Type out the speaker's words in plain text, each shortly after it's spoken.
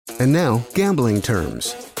And now, gambling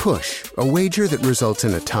terms. Push, a wager that results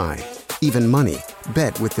in a tie. Even money,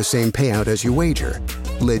 bet with the same payout as you wager.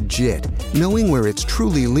 Legit, knowing where it's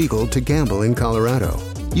truly legal to gamble in Colorado.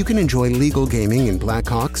 You can enjoy legal gaming in Black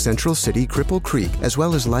Hawk, Central City, Cripple Creek, as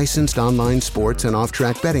well as licensed online sports and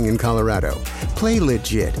off-track betting in Colorado. Play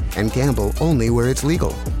legit and gamble only where it's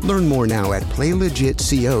legal. Learn more now at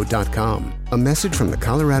playlegitco.com. A message from the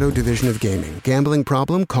Colorado Division of Gaming. Gambling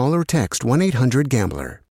problem? Call or text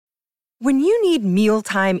 1-800-GAMBLER. When you need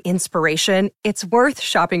mealtime inspiration, it's worth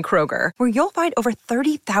shopping Kroger, where you'll find over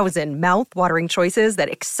 30,000 mouth-watering choices that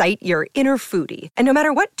excite your inner foodie. And no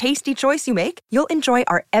matter what tasty choice you make, you'll enjoy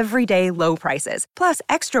our everyday low prices, plus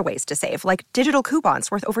extra ways to save, like digital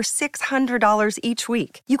coupons worth over $600 each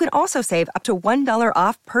week. You can also save up to $1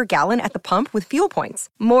 off per gallon at the pump with fuel points.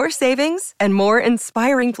 More savings and more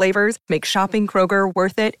inspiring flavors make shopping Kroger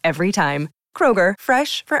worth it every time. Kroger,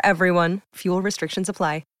 fresh for everyone. Fuel restrictions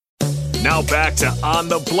apply. Now back to On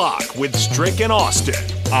the Block with Strick and Austin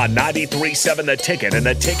on 93.7 The Ticket and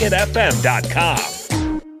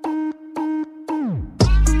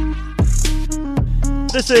theticketfm.com.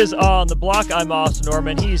 This is On the Block. I'm Austin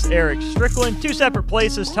Norman. He's Eric Strickland. Two separate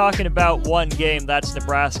places talking about one game. That's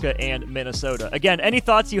Nebraska and Minnesota. Again, any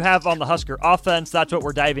thoughts you have on the Husker offense, that's what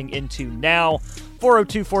we're diving into now.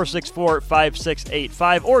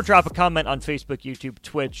 402-464-5685 or drop a comment on Facebook, YouTube,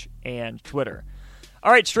 Twitch, and Twitter.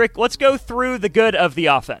 All right, Strick, let's go through the good of the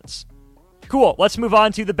offense. Cool, let's move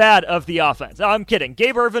on to the bad of the offense. No, I'm kidding.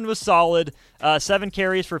 Gabe Ervin was solid, 7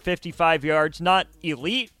 carries for 55 yards. Not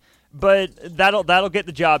elite, but that'll get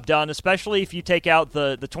the job done, especially if you take out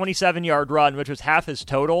the 27-yard run, which was half his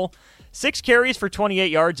total. 6 carries for 28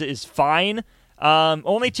 yards is fine.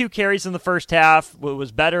 Only 2 carries in the first half.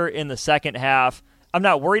 Was better in the second half. I'm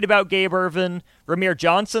not worried about Gabe Ervin. Rahmir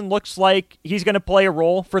Johnson looks like he's going to play a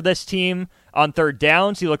role for this team on third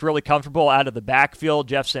downs. He looked really comfortable out of the backfield.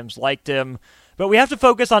 Jeff Sims liked him. But we have to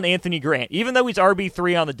focus on Anthony Grant. Even though he's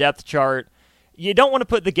RB3 on the depth chart, you don't want to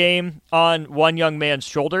put the game on one young man's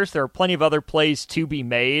shoulders. There are plenty of other plays to be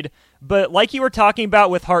made. But like you were talking about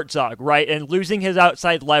with Hartzog, right, and losing his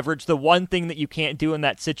outside leverage, the one thing that you can't do in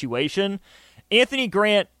that situation, Anthony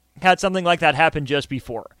Grant had something like that happen just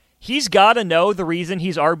before. He's got to know the reason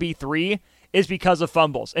he's RB3 is because of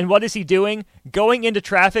fumbles. And what is he doing? Going into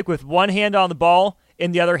traffic with one hand on the ball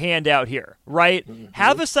and the other hand out here, right? Mm-hmm.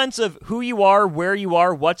 Have a sense of who you are, where you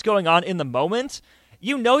are, what's going on in the moment.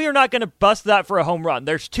 You know you're not going to bust that for a home run.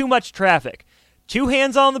 There's too much traffic. 2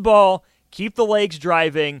 hands on the ball, keep the legs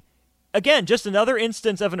driving. Again, just another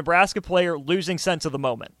instance of a Nebraska player losing sense of the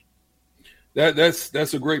moment.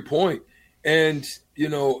 That's a great point. And you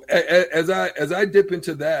know, as I dip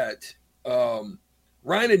into that,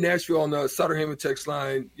 Ryan in Nashville on the Sutter Hammond text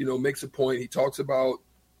line, you know, makes a point. He talks about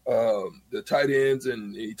the tight ends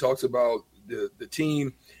and he talks about the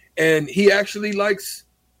team, and he actually likes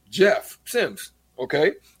Jeff Sims.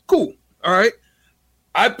 Okay, cool. All right.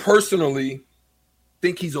 I personally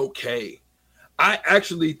think he's okay. I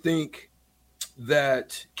actually think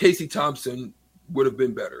that Casey Thompson would have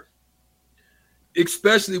been better,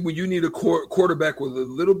 especially when you need a quarterback with a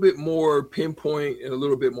little bit more pinpoint and a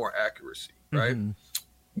little bit more accuracy, right? Mm-hmm.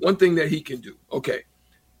 One thing that he can do. Okay,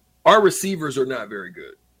 our receivers are not very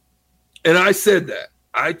good. And I said that.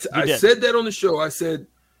 I said that on the show. I said,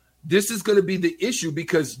 this is going to be the issue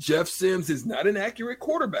because Jeff Sims is not an accurate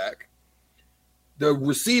quarterback. The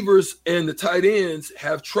receivers and the tight ends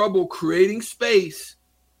have trouble creating space.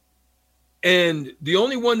 And the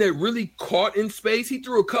only one that really caught in space, he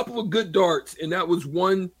threw a couple of good darts, and that was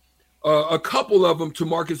a couple of them to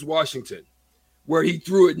Marcus Washington, where he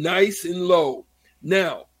threw it nice and low.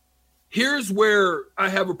 Now, here's where I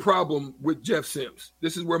have a problem with Jeff Sims.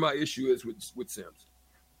 This is where my issue is with Sims.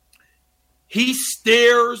 He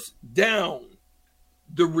stares down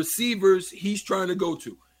the receivers he's trying to go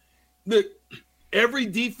to. Look, every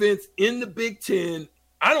defense in the Big Ten,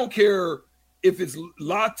 I don't care if it's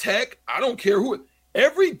La Tech, I don't care who.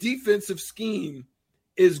 Every defensive scheme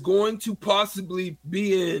is going to possibly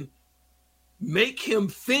be in, make him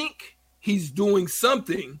think he's doing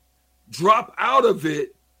something, drop out of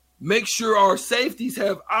it, make sure our safeties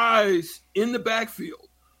have eyes in the backfield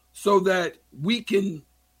so that we can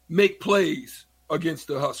make plays against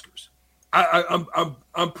the Huskers.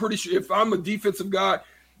 I'm pretty sure if I'm a defensive guy,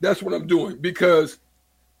 that's what I'm doing, because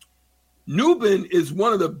Newbin is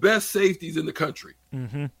one of the best safeties in the country.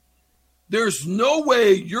 Mm-hmm. There's no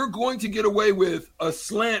way you're going to get away with a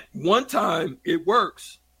slant one time, it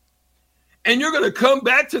works. And you're going to come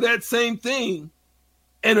back to that same thing,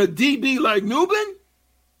 and a DB like Newbin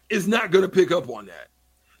is not going to pick up on that.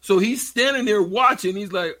 So he's standing there watching.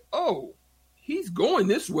 He's like, oh, he's going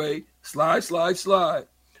this way. Slide, slide, slide.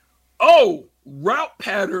 Oh, route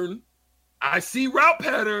pattern. I see route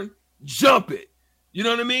pattern. Jump it. You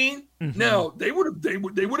know what I mean? Mm-hmm. Now they would have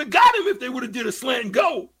got him if they would have did a slant and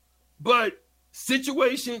go. But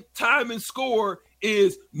situation, time, and score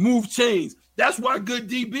is move chains. That's why good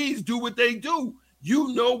DBs do what they do.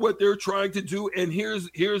 You know what they're trying to do, and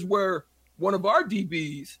here's where one of our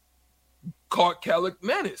DBs caught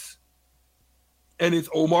Kaliakmanis, and it's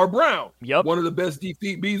Omar Brown. Yep, one of the best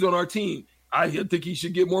DBs on our team. I think he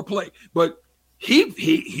should get more play, but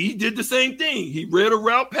he did the same thing. He read a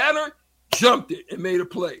route pattern, jumped it, and made a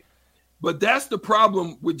play. But that's the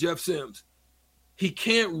problem with Jeff Sims. He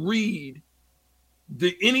can't read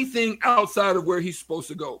anything outside of where he's supposed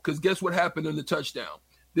to go. Because guess what happened in the touchdown?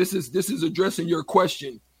 This is addressing your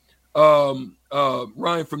question, Ryan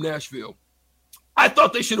from Nashville. I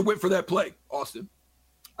thought they should have went for that play, Austin.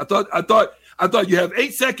 I thought you have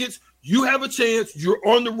 8 seconds. You have a chance. You're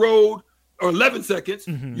on the road, or 11 seconds.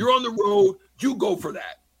 Mm-hmm. You're on the road. You go for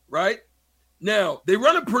that, right? Now, they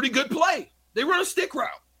run a pretty good play. They run a stick route.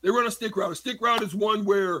 A stick route is one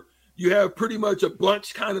where you have pretty much a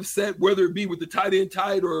bunch kind of set, whether it be with the tight end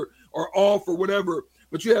tight or off or whatever.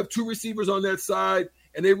 But you have 2 receivers on that side,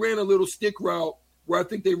 and they ran a little stick route where I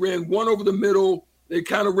think they ran one over the middle. They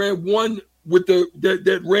kind of ran one with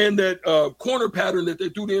that ran that corner pattern that they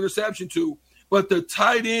threw the interception to. But the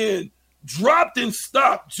tight end dropped and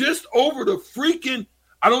stopped just over the freaking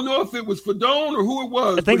 – I don't know if it was Fadone or who it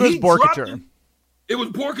was. I think it was Borkature. It was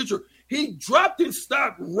Borkature. He dropped and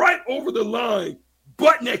stopped right over the line,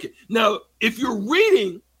 butt naked. Now, if you're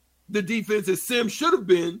reading the defense as Sim should have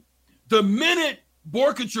been, the minute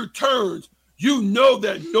Borkature turns, you know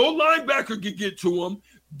that no linebacker can get to him.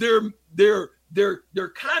 They're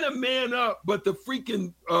kind of man up, but the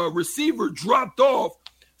freaking receiver dropped off.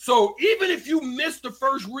 So even if you missed the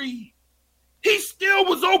first read, he still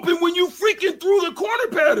was open when you freaking threw the corner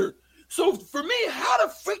pattern. So for me, how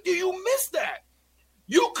the freak do you miss that?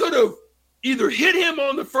 You could have either hit him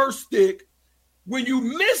on the first stick. When you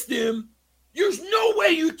missed him, there's no way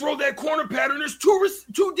you throw that corner pattern. There's two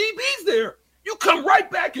DBs there. You come right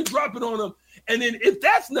back and drop it on them. And then if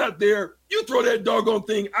that's not there, you throw that doggone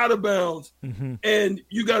thing out of bounds, mm-hmm. and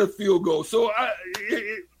you got a field goal. So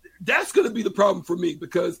that's going to be the problem for me,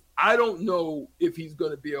 because I don't know if he's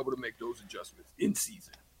going to be able to make those adjustments in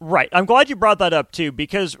season. Right. I'm glad you brought that up too,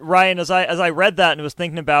 because Ryan, as I read that and was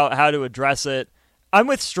thinking about how to address it, I'm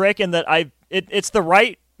with Strick in that it's the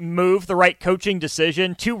right move, the right coaching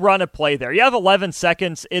decision to run a play there. You have 11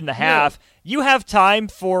 seconds in the half. Yeah. You have time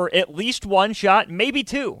for at least one shot, maybe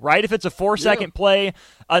 2, right? If it's a 4-second play,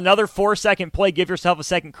 another 4-second play, give yourself a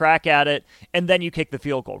second crack at it, and then you kick the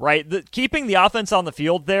field goal, right? Keeping the offense on the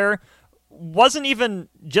field there wasn't even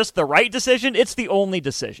just the right decision, it's the only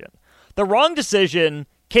decision. The wrong decision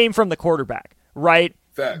came from the quarterback, right?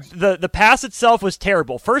 Facts. The pass itself was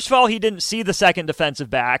terrible. First of all, he didn't see the second defensive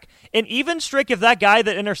back. And even Strick, if that guy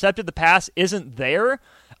that intercepted the pass isn't there,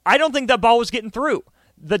 I don't think that ball was getting through.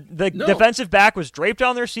 The defensive back was draped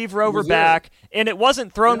on the receiver over back, and it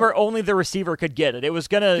wasn't thrown where only the receiver could get it. It was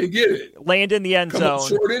going to land in the end zone. Come up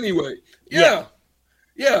short anyway. Yeah.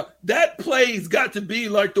 That play's got to be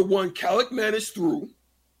like the one Kaliakmanis threw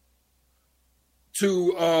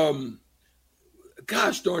to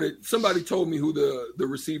gosh darn it, somebody told me who the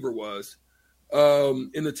receiver was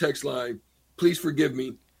in the text line. Please forgive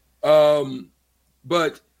me.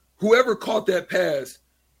 But whoever caught that pass,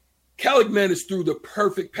 Kaliakmanis threw the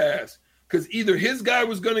perfect pass, because either his guy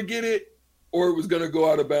was going to get it or it was going to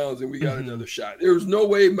go out of bounds and we got another shot. There was no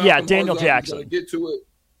way Daniel Jackson was going to get to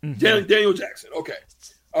it. Mm-hmm. Daniel Jackson, okay.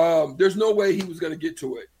 There's no way he was going to get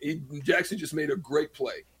to it. Jackson just made a great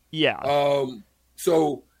play. Yeah.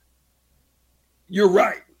 So you're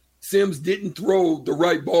right. Sims didn't throw the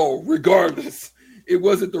right ball regardless. It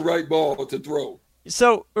wasn't the right ball to throw.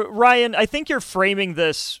 So, Ryan, I think you're framing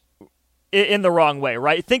this in the wrong way,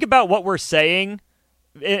 right? Think about what we're saying.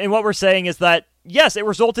 And what we're saying is that, yes, it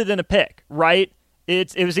resulted in a pick, right?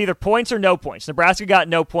 It was either points or no points. Nebraska got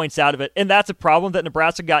no points out of it, and that's a problem that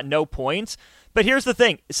Nebraska got no points. But here's the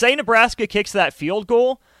thing. Say Nebraska kicks that field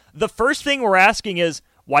goal, the first thing we're asking is,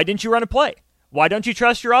 why didn't you run a play? Why don't you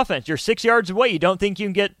trust your offense? You're 6 yards away. You don't think you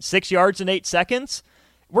can get 6 yards in 8 seconds?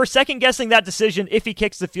 We're second-guessing that decision if he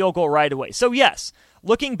kicks the field goal right away. So, yes,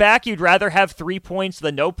 looking back, you'd rather have 3 points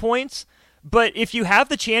than no points. But if you have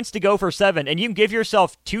the chance to go for 7 and you can give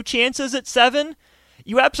yourself 2 chances at 7,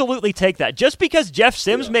 you absolutely take that. Just because Jeff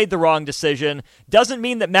Sims made the wrong decision doesn't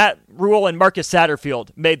mean that Matt Rule and Marcus Satterfield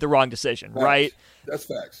made the wrong decision, right? That's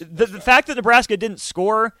facts. The fact that Nebraska didn't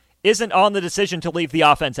score isn't on the decision to leave the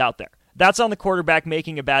offense out there. That's on the quarterback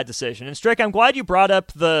making a bad decision. And Strick, I'm glad you brought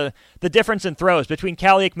up the difference in throws between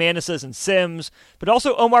Callie McManus's and Sims, but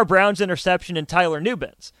also Omar Brown's interception and Tyler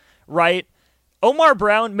Nubin's, right? Omar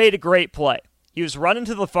Brown made a great play. He was running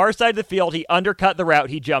to the far side of the field. He undercut the route.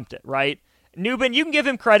 He jumped it, right? Nubin, you can give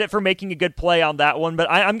him credit for making a good play on that one,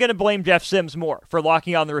 but I'm going to blame Jeff Sims more for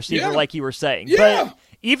locking on the receiver like you were saying. Yeah. But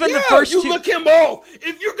even the first you two... look him off.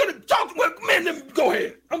 If you're going to talk to him, man, then go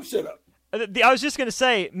ahead. I'm shut up. I was just going to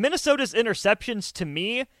say, Minnesota's interceptions, to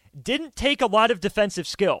me, didn't take a lot of defensive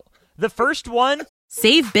skill. The first one...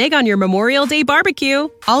 Save big on your Memorial Day barbecue,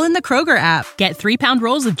 all in the Kroger app. Get 3-pound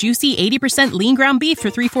rolls of juicy 80% lean ground beef for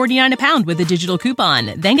 $3.49 a pound with a digital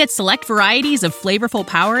coupon. Then get select varieties of flavorful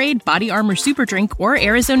Powerade, Body Armor Super Drink, or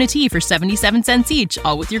Arizona tea for 77 cents each,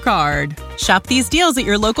 all with your card. Shop these deals at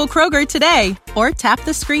your local Kroger today, or tap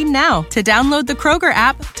the screen now to download the Kroger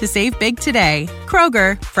app to save big today.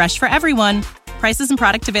 Kroger, fresh for everyone. Prices and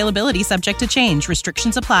product availability subject to change.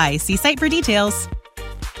 Restrictions apply. See site for details.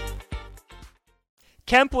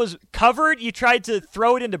 Kemp was covered. You tried to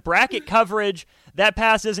throw it into bracket coverage. That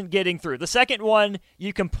pass isn't getting through. The second one,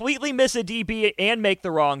 you completely miss a DB and make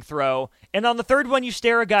the wrong throw. And on the third one, you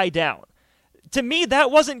stare a guy down. To me,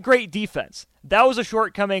 that wasn't great defense. That was a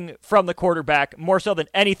shortcoming from the quarterback, more so than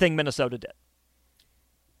anything Minnesota did.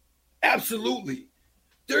 Absolutely.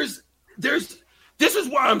 This is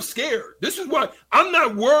why I'm scared. This is why I'm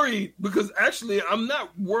not worried, because actually I'm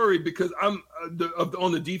not worried because I'm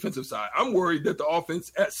on the defensive side. I'm worried that the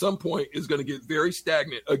offense at some point is going to get very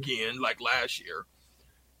stagnant again, like last year,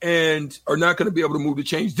 and are not going to be able to move the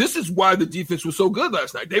chains. This is why the defense was so good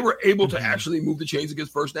last night. They were able to actually move the chains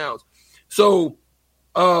against first downs. So,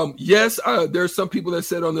 yes, there's some people that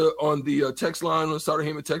said on the text line, on the Starter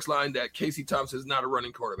Heyman text line, that Casey Thompson is not a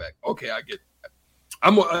running quarterback. Okay, I get that.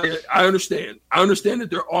 I understand. I understand that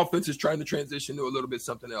their offense is trying to transition to a little bit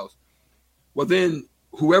something else. Well, then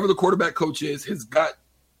whoever the quarterback coach is has got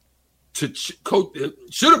to coach.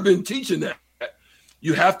 Should have been teaching that.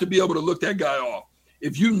 You have to be able to look that guy off.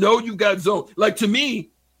 If you know you got zone, like to me,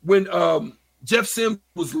 when Jeff Sims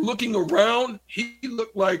was looking around, it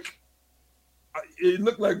looked like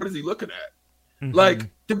what is he looking at? Mm-hmm. Like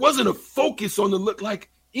there wasn't a focus on the look. Like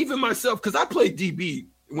even myself, because I played DB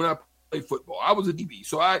when I played football. I was a DB,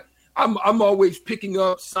 so I'm always picking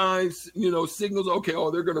up signs, signals. Okay,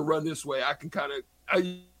 they're going to run this way. I can kind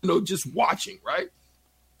of, just watching, right?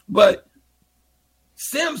 But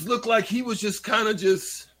Sims looked like he was just kind of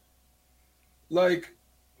just like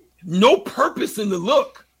no purpose in the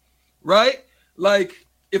look, right? Like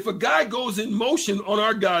if a guy goes in motion on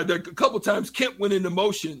our guy, that a couple times Kemp went into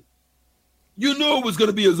motion, you knew it was going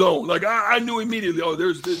to be a zone. Like I knew immediately,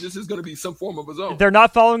 this is going to be some form of a zone. They're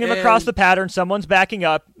not following him across the pattern. Someone's backing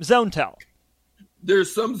up. Zone tell.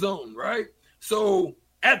 There's some zone, right? So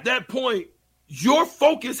at that point, your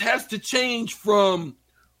focus has to change from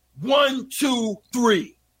 1, 2,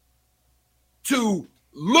 3 to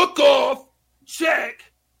look off, check,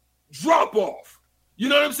 drop off. You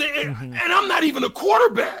know what I'm saying? Mm-hmm. And I'm not even a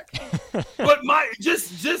quarterback. But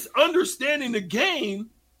just understanding the game,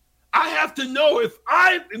 I have to know if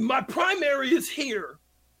my primary is here,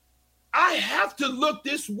 I have to look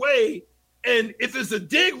this way. And if it's a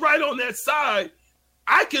dig right on that side,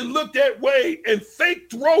 I can look that way and fake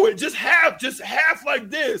throw it, just half like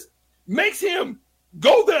this. Makes him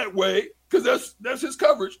go that way because that's his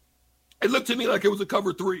coverage. It looked to me like it was a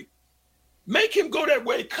cover 3. Make him go that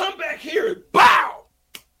way, come back here and bow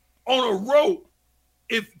on a rope.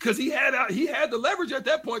 Because he had the leverage at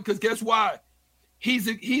that point, because guess why?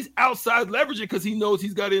 He's outside leveraging because he knows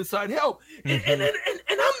he's got inside help. Mm-hmm. And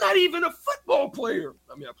I'm not even a football player.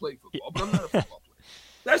 I mean, I played football, but I'm not a football player.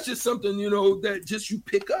 That's just something, that just you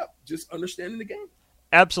pick up, just understanding the game.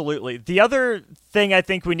 Absolutely. The other thing I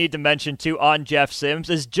think we need to mention, too, on Jeff Sims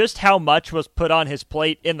is just how much was put on his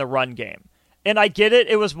plate in the run game. And I get it.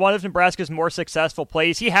 It was one of Nebraska's more successful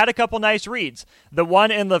plays. He had a couple nice reads. The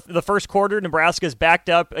one in the first quarter, Nebraska's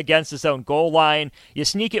backed up against his own goal line. You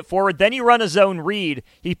sneak it forward. Then you run a zone read.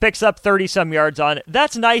 He picks up 30-some yards on it.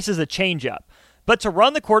 That's nice as a changeup. But to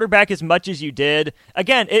run the quarterback as much as you did,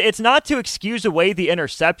 again, it's not to excuse away the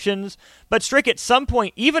interceptions, but Strick, at some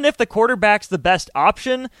point, even if the quarterback's the best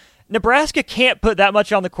option, Nebraska can't put that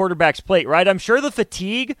much on the quarterback's plate, right? I'm sure the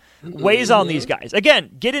fatigue weighs on these guys.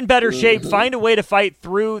 Again, get in better shape, find a way to fight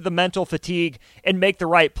through the mental fatigue and make the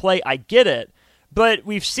right play. I get it. But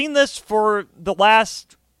we've seen this for the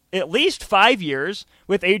last at least 5 years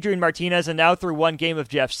with Adrian Martinez and now through one game of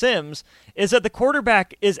Jeff Sims, is that the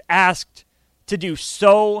quarterback is asked to do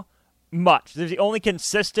so much. They're the only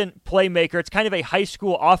consistent playmaker. It's kind of a high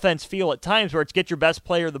school offense feel at times where it's get your best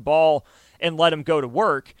player the ball and let him go to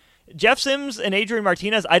work. Jeff Sims and Adrian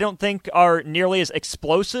Martinez, I don't think are nearly as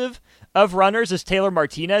explosive of runners as Taylor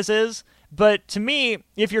Martinez is. But to me,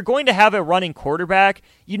 if you're going to have a running quarterback,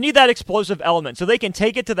 you need that explosive element so they can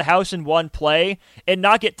take it to the house in one play and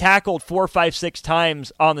not get tackled 4, 5, 6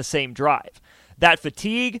 times on the same drive. That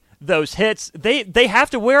fatigue, those hits, they have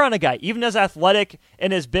to wear on a guy, even as athletic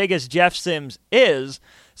and as big as Jeff Sims is.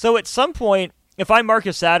 So at some point, if I'm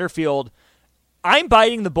Marcus Satterfield, I'm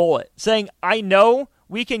biting the bullet, saying I know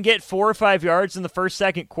we can get 4 or 5 yards in the first,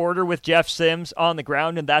 second quarter with Jeff Sims on the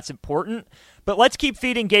ground, and that's important. But let's keep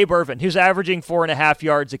feeding Gabe Ervin, who's averaging 4.5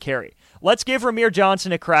 yards a carry. Let's give Ramir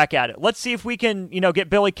Johnson a crack at it. Let's see if we can, get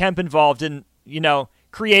Billy Kemp involved in,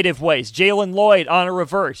 creative ways. Jalen Lloyd on a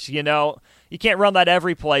reverse, you can't run that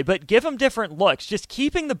every play, but give him different looks. Just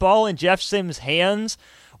keeping the ball in Jeff Sims' hands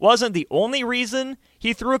wasn't the only reason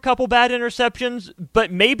he threw a couple bad interceptions,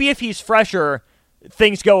 but maybe if he's fresher,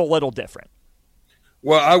 things go a little different.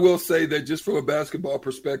 Well, I will say that just from a basketball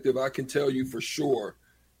perspective, I can tell you for sure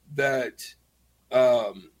that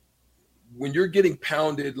when you're getting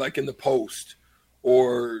pounded like in the post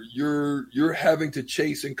or you're having to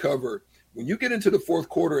chase and cover, when you get into the fourth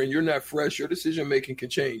quarter and you're not fresh, your decision-making can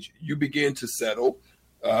change. You begin to settle.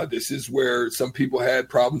 This is where some people had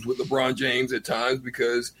problems with LeBron James at times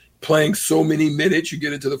because playing so many minutes, you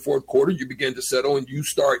get into the fourth quarter, you begin to settle, and you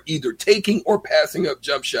start either taking or passing up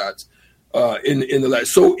jump shots in the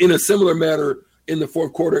last. So in a similar manner, in the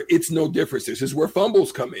fourth quarter, it's no difference. This is where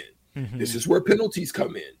fumbles come in. Mm-hmm. This is where penalties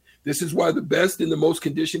come in. This is why the best and the most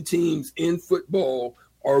conditioned teams in football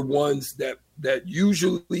are ones that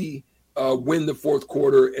usually win the fourth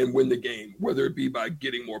quarter and win the game, whether it be by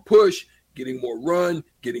getting more push, getting more run,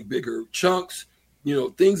 getting bigger chunks,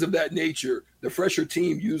 things of that nature. The fresher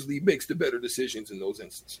team usually makes the better decisions in those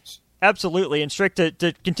instances. Absolutely. And Strick,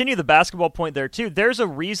 to continue the basketball point there too, there's a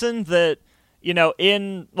reason that,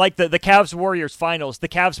 in like the Cavs-Warriors finals, the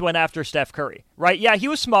Cavs went after Steph Curry, right? Yeah, he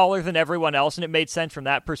was smaller than everyone else, and it made sense from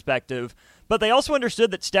that perspective. But they also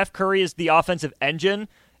understood that Steph Curry is the offensive engine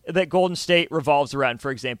that Golden State revolves around,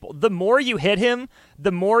 for example. The more you hit him,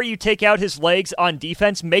 the more you take out his legs on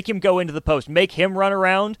defense, make him go into the post, make him run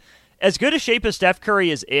around. As good a shape as Steph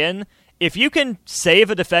Curry is in, if you can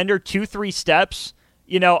save a defender 2-3 steps,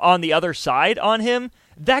 on the other side on him,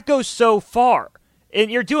 that goes so far.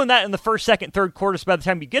 And you're doing that in the first, second, third quarters. By the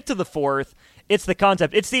time you get to the fourth, it's the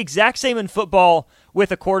concept. It's the exact same in football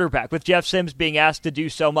with a quarterback, with Jeff Sims being asked to do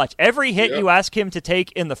so much. Every hit you ask him to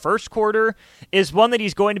take in the first quarter is one that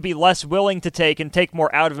he's going to be less willing to take and take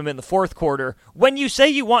more out of him in the fourth quarter when you say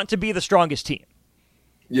you want to be the strongest team.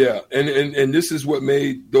 Yeah, and this is what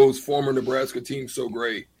made those former Nebraska teams so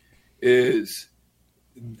great is,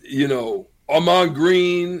 Ahman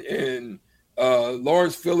Green and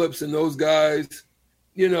Lawrence Phillips and those guys,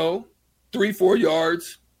 3-4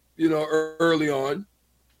 yards, early on.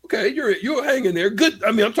 Okay, you're hanging there. Good.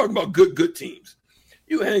 I mean, I'm talking about good teams.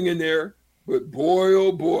 You hang in there, but boy,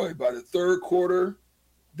 oh boy, by the third quarter,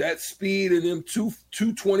 that speed and them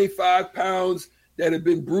 225 pounds that have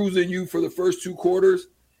been bruising you for the first 2 quarters,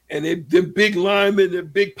 and the big linemen, the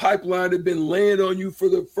big pipeline have been laying on you for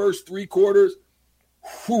the first 3 quarters,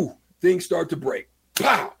 things start to break.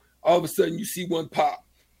 Pow! All of a sudden, you see one pop.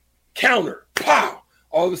 Counter. Pow!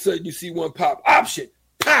 All of a sudden, you see one pop. Option.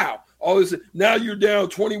 Pow! All of a sudden, now you're down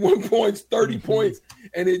 21 points, 30 points,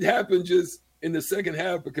 and it happened just in the second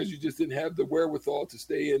half because you just didn't have the wherewithal to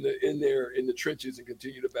stay in the trenches and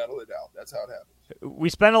continue to battle it out. That's how it happens. We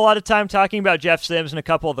spent a lot of time talking about Jeff Sims and a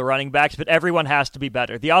couple of the running backs, but everyone has to be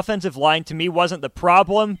better. The offensive line, to me, wasn't the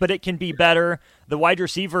problem, but it can be better. The wide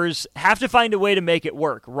receivers have to find a way to make it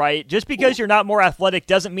work, right? Just because you're not more athletic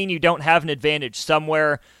doesn't mean you don't have an advantage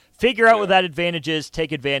somewhere. Figure out what that advantage is,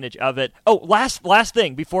 take advantage of it. Oh, last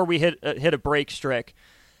thing before we hit a break, Strick.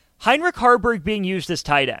 Heinrich Haarberg being used as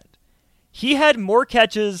tight end. He had more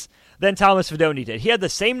catches than Thomas Fidone did. He had the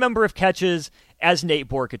same number of catches as Nate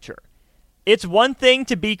Borkature. It's one thing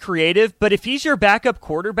to be creative, but if he's your backup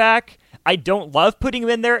quarterback, I don't love putting him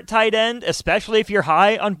in there at tight end, especially if you're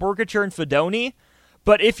high on Borkature and Fidone.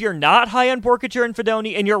 But if you're not high on Borkature and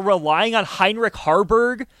Fidone and you're relying on Heinrich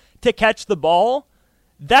Haarberg to catch the ball,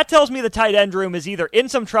 that tells me the tight end room is either in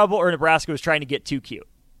some trouble or Nebraska was trying to get too cute.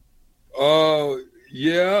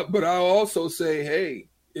 Yeah, but I'll also say, hey,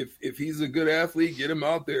 if he's a good athlete, get him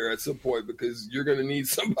out there at some point because you're going to need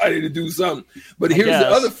somebody to do something. But here's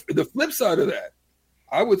the flip side of that.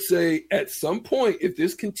 I would say at some point, if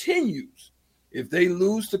this continues, if they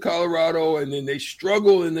lose to Colorado and then they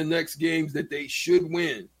struggle in the next games that they should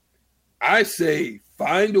win, I say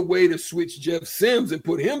find a way to switch Jeff Sims and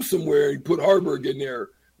put him somewhere and put Haarberg in there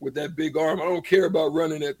with that big arm. I don't care about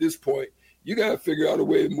running at this point. you got to figure out a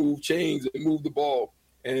way to move chains and move the ball,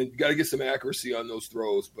 and got to get some accuracy on those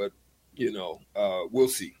throws. But, we'll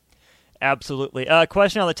see. Absolutely.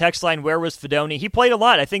 Question on the text line, where was Fedoni? He played a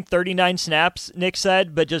lot, I think 39 snaps, Nick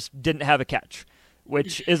said, but just didn't have a catch,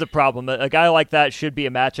 which is a problem. A guy like that should be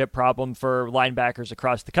a matchup problem for linebackers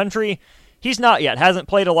across the country. He's not yet. Hasn't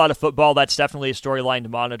played a lot of football. That's definitely a storyline to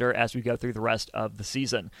monitor as we go through the rest of the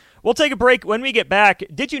season. We'll take a break. When we get back,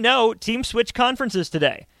 did you know teams switched conferences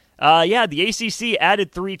today? The ACC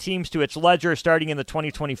added 3 teams to its ledger starting in the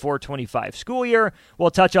 2024-25 school year.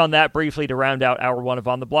 We'll touch on that briefly to round out hour 1 of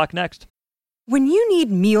On the Block next. When you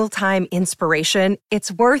need mealtime inspiration,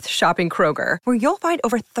 it's worth shopping Kroger, where you'll find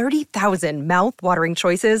over 30,000 mouth-watering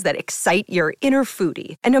choices that excite your inner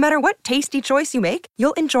foodie. And no matter what tasty choice you make,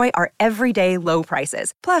 you'll enjoy our everyday low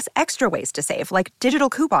prices, plus extra ways to save, like digital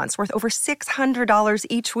coupons worth over $600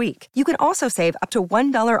 each week. You can also save up to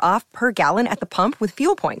 $1 off per gallon at the pump with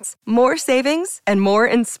fuel points. More savings and more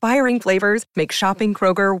inspiring flavors make shopping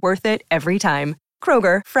Kroger worth it every time.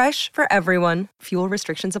 Kroger, fresh for everyone. Fuel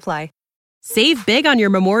restrictions apply. Save big on your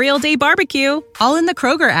Memorial Day barbecue, all in the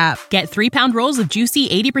Kroger app. Get 3-pound rolls of juicy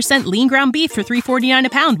 80% lean ground beef for $3.49 a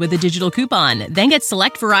pound with a digital coupon. Then get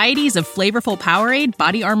select varieties of flavorful Powerade,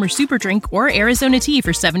 Body Armor Super Drink, or Arizona Tea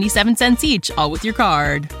for 77 cents each, all with your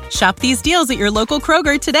card. Shop these deals at your local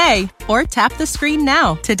Kroger today, or tap the screen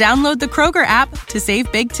now to download the Kroger app to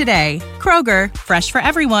save big today. Kroger, fresh for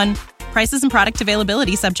everyone. Prices and product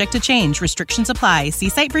availability subject to change. Restrictions apply. See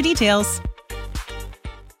site for details.